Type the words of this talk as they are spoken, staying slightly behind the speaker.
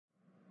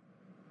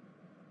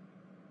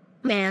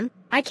Man,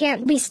 I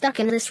can't be stuck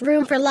in this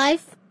room for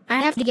life. I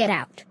have to get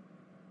out.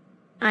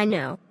 I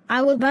know.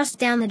 I will bust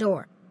down the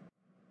door.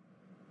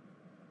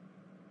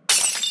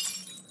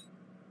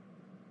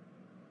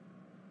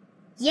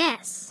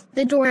 Yes,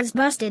 the door is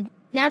busted.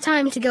 Now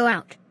time to go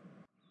out.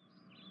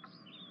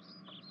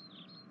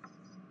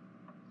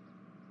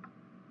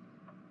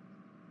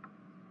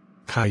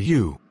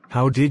 Caillou,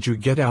 how did you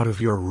get out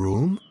of your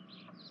room?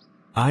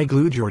 I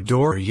glued your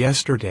door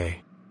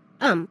yesterday.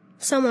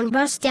 Someone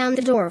bust down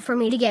the door for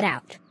me to get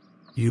out.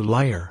 You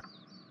liar.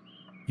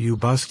 You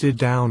busted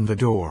down the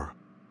door.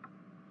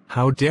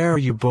 How dare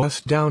you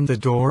bust down the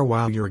door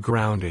while you're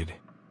grounded?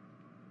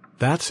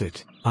 That's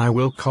it. I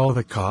will call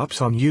the cops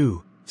on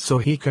you, so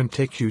he can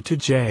take you to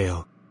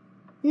jail.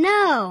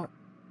 No!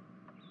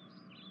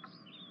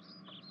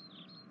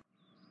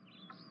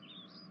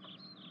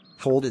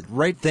 Hold it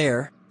right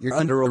there. You're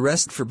under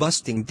arrest for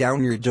busting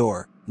down your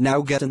door.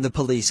 Now get in the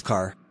police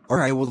car,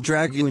 or I will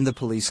drag you in the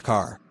police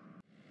car.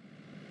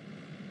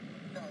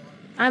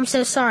 I'm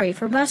so sorry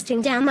for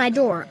busting down my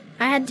door.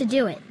 I had to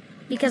do it,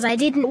 because I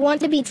didn't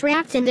want to be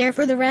trapped in there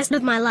for the rest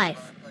of my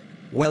life.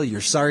 Well, your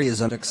sorry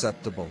is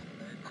unacceptable.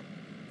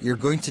 You're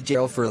going to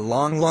jail for a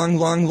long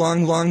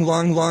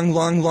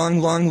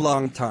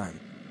time.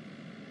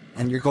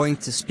 And you're going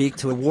to speak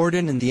to a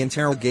warden in the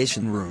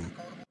interrogation room.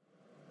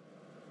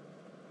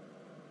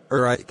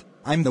 Alright,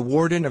 I'm the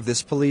warden of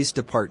this police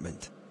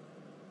department.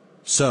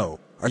 So,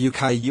 are you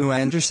Caillou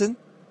Anderson?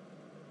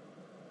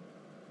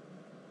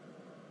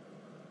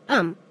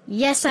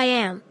 Yes I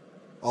am.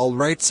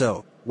 Alright,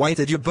 so, why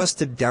did you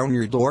busted down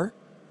your door?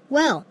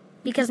 Well,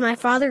 because my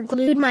father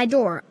glued my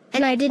door,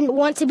 and I didn't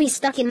want to be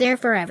stuck in there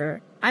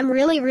forever. I'm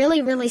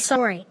really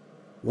sorry.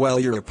 Well,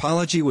 your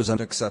apology was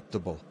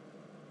unacceptable.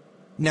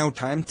 Now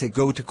time to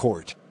go to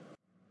court.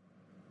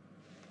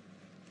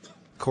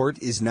 Court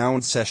is now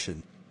in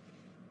session.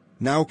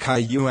 Now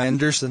Caillou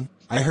Anderson,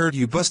 I heard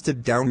you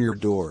busted down your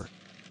door.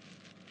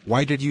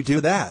 Why did you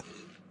do that?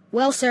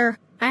 Well, sir,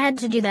 I had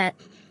to do that,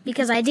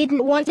 because I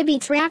didn't want to be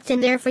trapped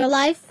in there for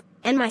life,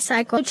 and my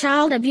psycho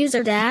child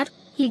abuser dad,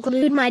 he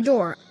glued my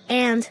door,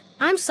 and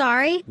I'm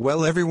sorry.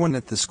 Well, everyone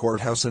at this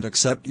courthouse would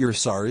accept you're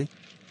sorry.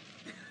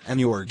 And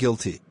you are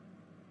guilty.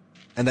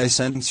 And I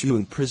sentence you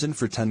in prison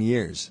for 10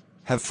 years.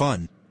 Have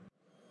fun.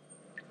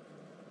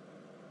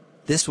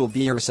 This will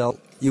be your cell.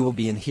 You will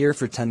be in here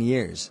for 10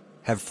 years.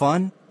 Have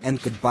fun,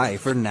 and goodbye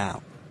for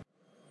now.